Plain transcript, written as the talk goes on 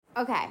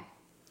Okay.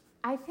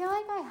 I feel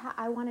like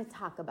I want to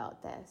talk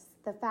about this.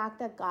 The fact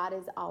that God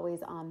is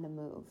always on the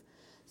move.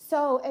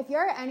 So if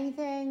you're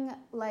anything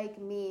like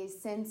me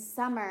since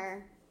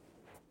summer,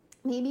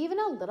 maybe even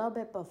a little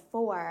bit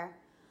before,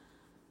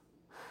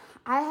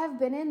 I have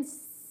been in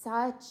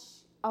such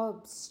a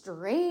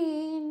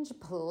strange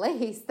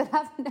place that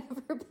I've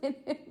never been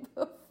in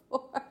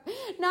before.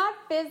 Not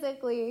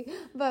physically,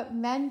 but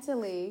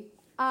mentally.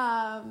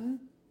 I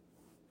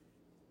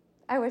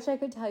wish I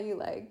could tell you,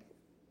 like,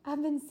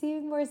 I've been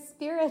seeing more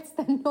spirits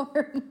than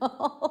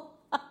normal.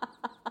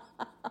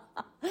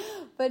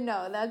 But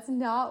no, that's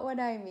not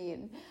what I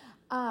mean.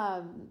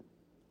 I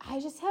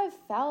just have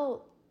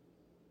felt,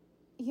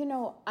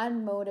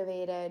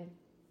 unmotivated.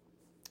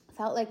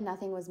 Felt like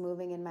nothing was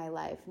moving in my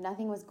life.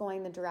 Nothing was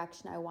going the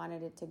direction I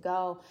wanted it to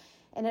go.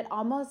 And it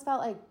almost felt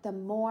like the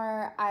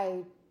more I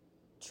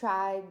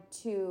tried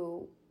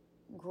to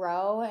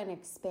grow and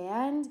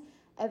expand,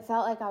 it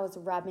felt like I was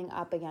rubbing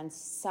up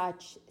against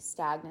such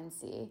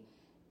stagnancy.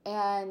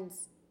 And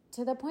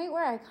to the point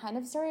where I kind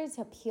of started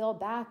to peel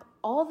back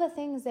all the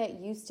things that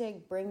used to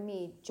bring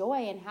me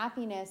joy and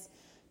happiness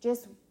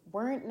just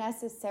weren't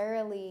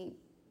necessarily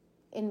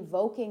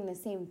invoking the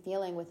same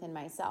feeling within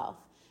myself.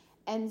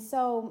 And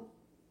so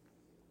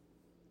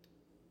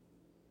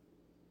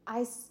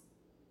I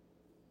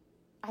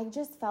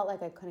just felt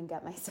like I couldn't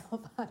get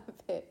myself out of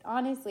it.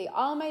 Honestly,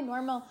 all my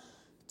normal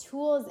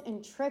tools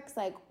and tricks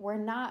were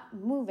not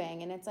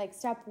moving. And it's like,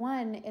 step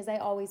 1 is I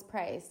always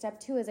pray. Step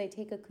 2 is I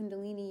take a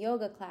Kundalini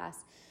yoga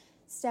class.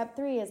 Step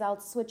 3 is I'll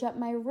switch up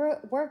my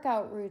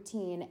workout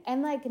routine.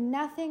 And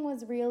nothing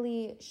was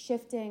really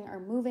shifting or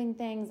moving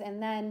things.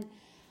 And then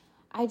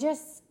I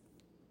just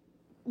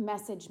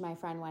messaged my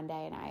friend one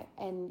day,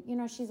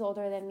 and she's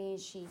older than me.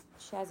 She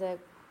has a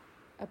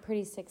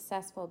pretty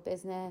successful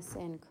business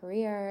and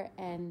career,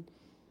 and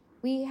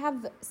we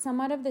have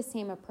somewhat of the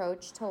same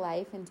approach to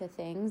life and to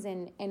things,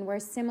 and we're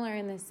similar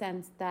in the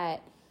sense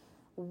that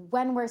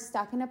when we're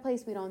stuck in a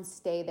place, we don't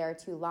stay there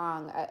too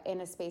long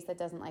in a space that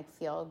doesn't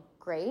feel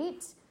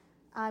great.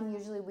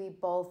 Usually we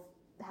both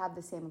have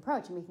the same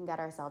approach and we can get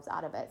ourselves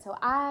out of it. So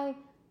I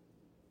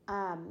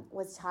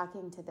was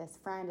talking to this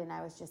friend, and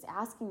I was just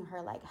asking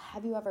her,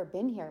 have you ever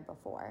been here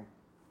before?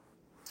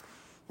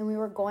 And we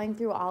were going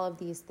through all of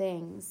these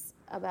things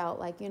about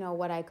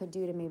what I could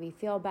do to maybe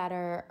feel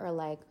better,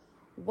 or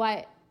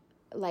what,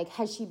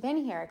 has she been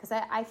here? Because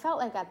I felt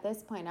like at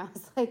this point I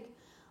was like,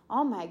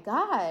 oh my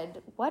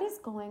God, what is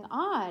going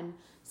on?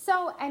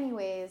 So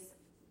anyways,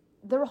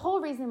 the whole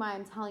reason why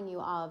I'm telling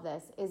you all of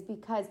this is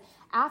because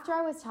after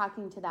I was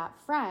talking to that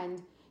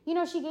friend,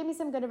 she gave me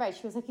some good advice.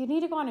 She was like, you need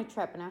to go on a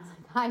trip. And I was like,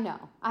 I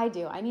know, I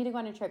do. I need to go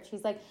on a trip.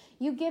 She's like,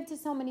 you give to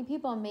so many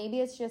people. Maybe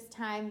it's just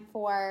time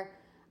for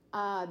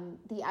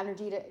the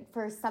energy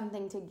for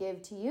something to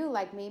give to you.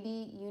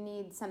 Maybe you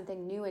need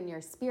something new in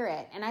your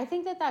spirit. And I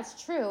think that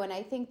that's true. And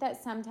I think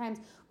that sometimes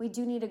we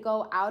do need to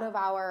go out of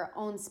our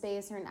own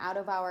space or out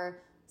of our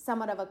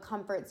somewhat of a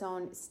comfort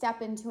zone,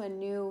 step into a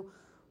new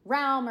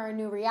realm or a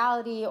new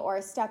reality,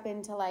 or step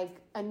into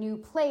a new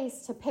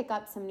place to pick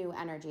up some new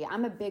energy.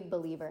 I'm a big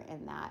believer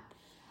in that.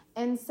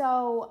 And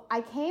so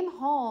I came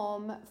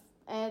home,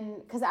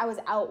 and because I was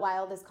out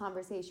while this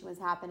conversation was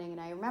happening,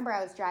 and I remember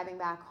I was driving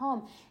back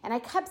home, and I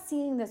kept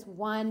seeing this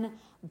one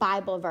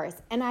Bible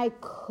verse, and I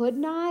could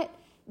not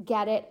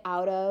get it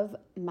out of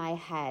my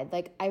head.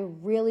 I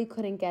really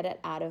couldn't get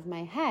it out of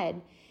my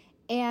head.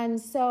 And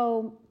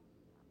so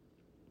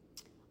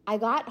I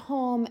got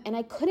home and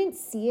I couldn't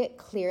see it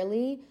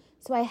clearly,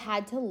 so I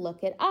had to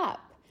look it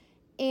up.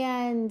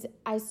 And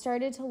I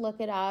started to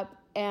look it up,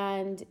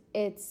 and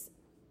it's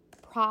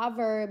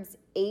Proverbs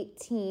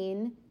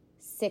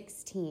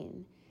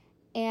 18:16.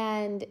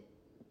 And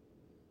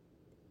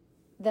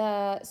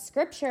the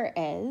scripture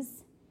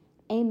is,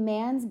 a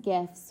man's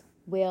gifts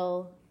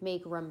will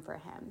make room for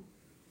him.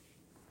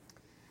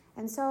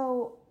 And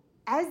so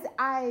as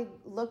I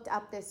looked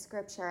up this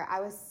scripture,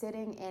 I was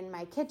sitting in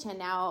my kitchen.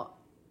 Now,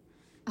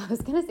 I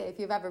was going to say if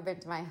you've ever been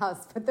to my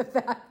house, but the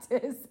fact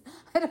is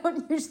I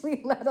don't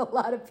usually let a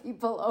lot of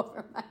people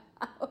over my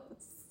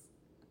house.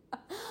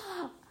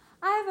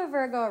 I have a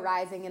Virgo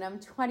rising, and I'm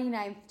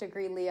 29th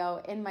degree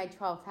Leo in my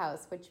 12th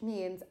house, which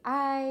means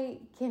I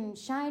can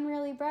shine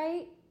really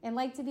bright and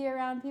like to be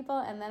around people,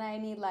 and then I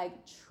need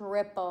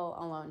triple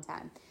alone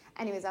time.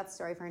 Anyways, that's a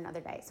story for another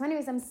day. So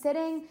anyways, I'm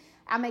sitting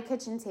at my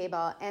kitchen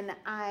table, and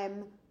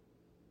I'm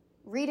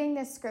reading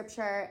this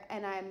scripture,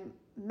 and I'm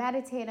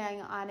meditating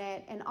on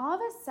it, and all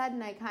of a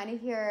sudden I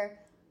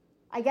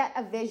get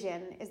a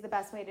vision is the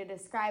best way to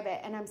describe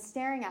it, and I'm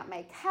staring at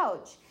my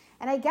couch,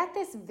 and I get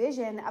this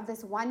vision of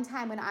this one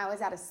time when I was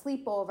at a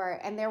sleepover,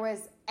 and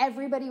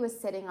everybody was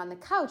sitting on the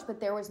couch, but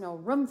there was no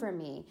room for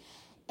me.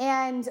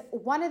 And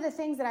one of the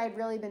things that I'd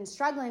really been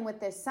struggling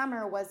with this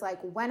summer was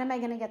when am I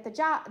going to get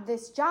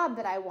this job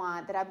that I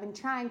want, that I've been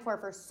trying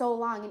for so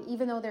long? And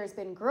even though there's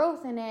been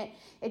growth in it,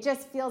 it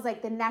just feels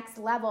like the next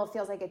level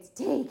feels like it's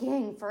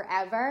taking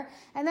forever.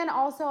 And then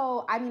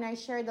also, I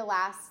shared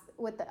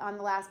on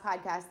the last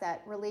podcast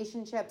that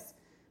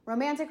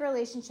romantic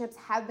relationships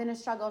have been a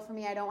struggle for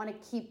me. I don't want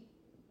to keep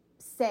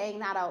saying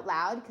that out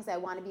loud because I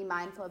want to be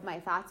mindful of my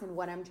thoughts and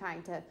what I'm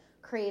trying to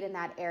create in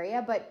that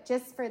area. But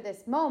just for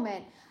this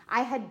moment,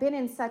 I had been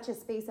in such a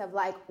space of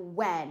like,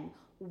 when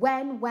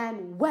am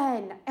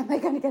I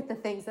going to get the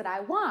things that I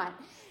want?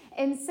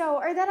 And so,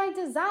 or that I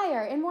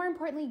desire. And more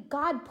importantly,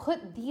 God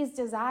put these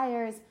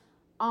desires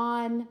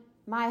on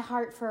my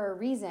heart for a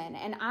reason.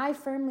 And I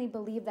firmly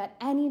believe that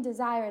any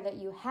desire that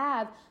you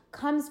have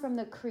comes from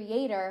the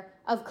creator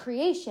of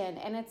creation.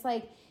 And it's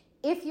like,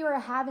 if you're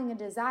having a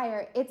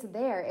desire, it's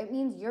there. It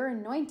means you're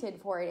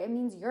anointed for it. It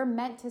means you're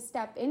meant to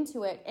step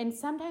into it. And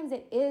sometimes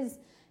it is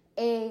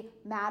a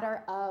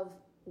matter of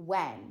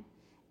when.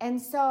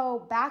 And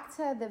so back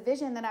to the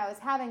vision that I was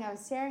having, I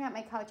was staring at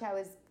my couch. I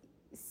was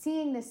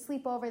seeing this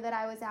sleepover that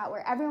I was at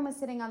where everyone was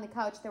sitting on the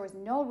couch. There was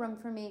no room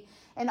for me.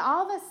 And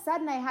all of a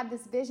sudden I had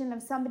this vision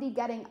of somebody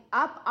getting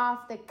up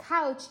off the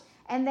couch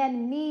and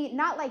then me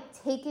not like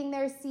taking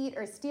their seat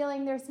or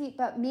stealing their seat,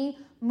 but me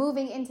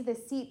moving into the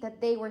seat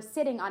that they were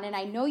sitting on. And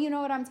I know you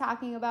know what I'm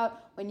talking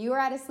about. When you were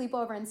at a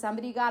sleepover and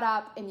somebody got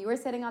up and you were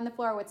sitting on the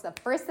floor, what's the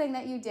first thing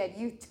that you did?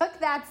 You took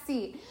that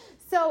seat.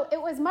 So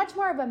it was much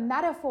more of a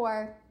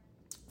metaphor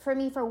for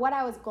me for what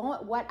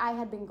I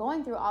had been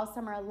going through all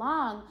summer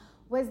long,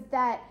 was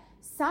that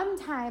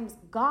sometimes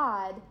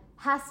God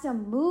has to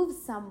move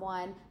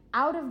someone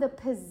out of the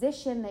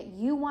position that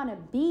you want to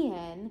be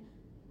in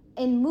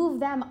and move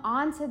them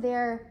onto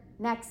their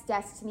next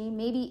destiny,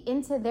 maybe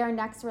into their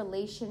next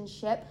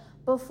relationship,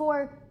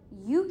 before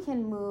you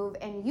can move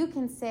and you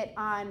can sit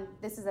on,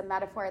 this is a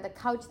metaphor, the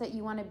couch that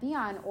you want to be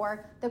on,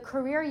 or the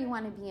career you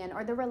want to be in,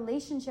 or the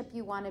relationship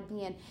you want to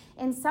be in.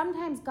 And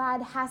sometimes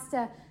God has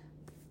to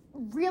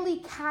really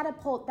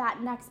catapult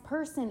that next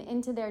person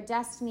into their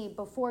destiny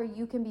before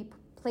you can be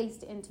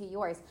placed into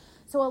yours.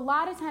 So a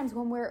lot of times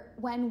when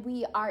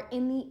we are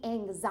in the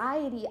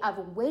anxiety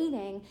of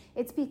waiting,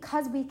 it's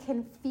because we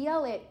can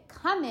feel it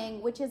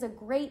coming, which is a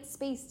great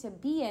space to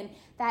be in.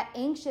 That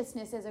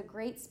anxiousness is a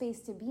great space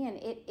to be in.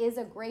 It is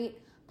a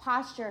great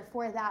posture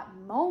for that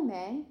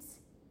moment,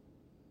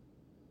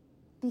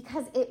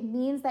 because it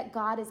means that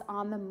God is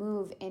on the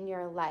move in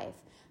your life.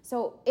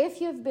 So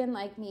if you've been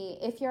like me,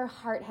 if your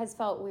heart has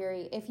felt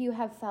weary, if you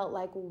have felt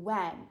like,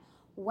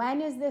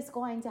 when is this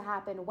going to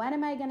happen? When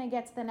am I going to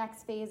get to the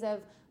next phase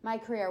of my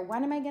career?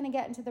 When am I going to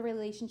get into the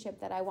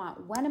relationship that I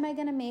want? When am I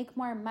going to make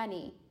more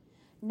money?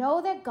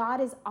 Know that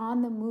God is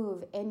on the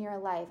move in your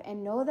life,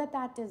 and know that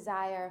that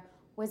desire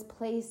was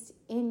placed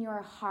in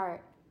your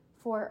heart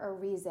for a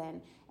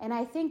reason. And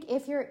I think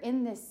if you're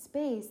in this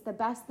space, the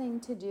best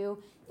thing to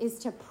do is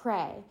to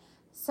pray.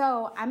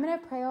 So I'm going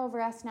to pray over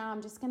us now.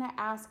 I'm just going to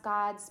ask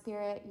God,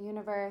 Spirit,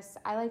 Universe.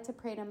 I like to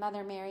pray to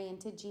Mother Mary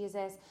and to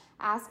Jesus,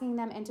 asking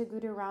them, and to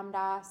Guru Ram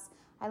Dass.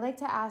 I like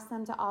to ask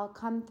them to all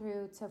come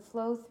through, to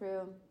flow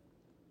through,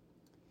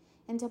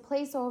 and to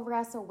place over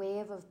us a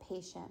wave of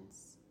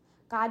patience.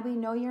 God, we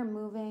know you're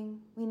moving.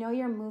 We know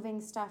you're moving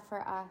stuff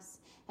for us.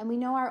 And we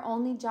know our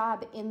only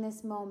job in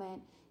this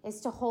moment is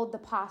to hold the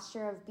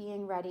posture of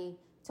being ready,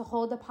 to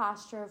hold the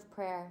posture of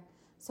prayer.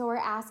 So we're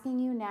asking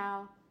you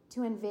now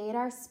to invade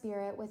our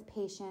spirit with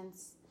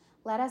patience.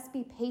 Let us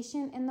be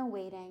patient in the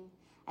waiting.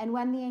 And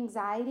when the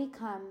anxiety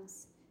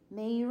comes,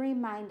 may you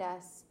remind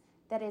us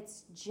that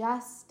it's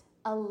just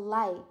a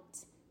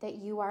light that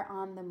you are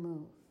on the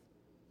move.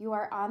 You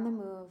are on the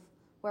move.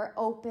 We're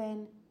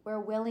open. We're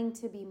willing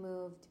to be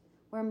moved.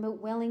 We're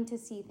willing to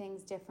see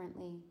things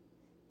differently.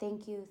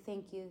 Thank you,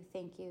 thank you,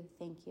 thank you,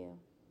 thank you.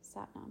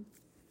 Satnam.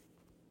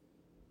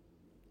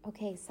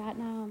 Okay,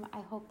 Satnam,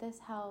 I hope this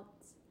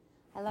helped.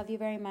 I love you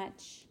very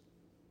much.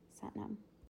 Satnam.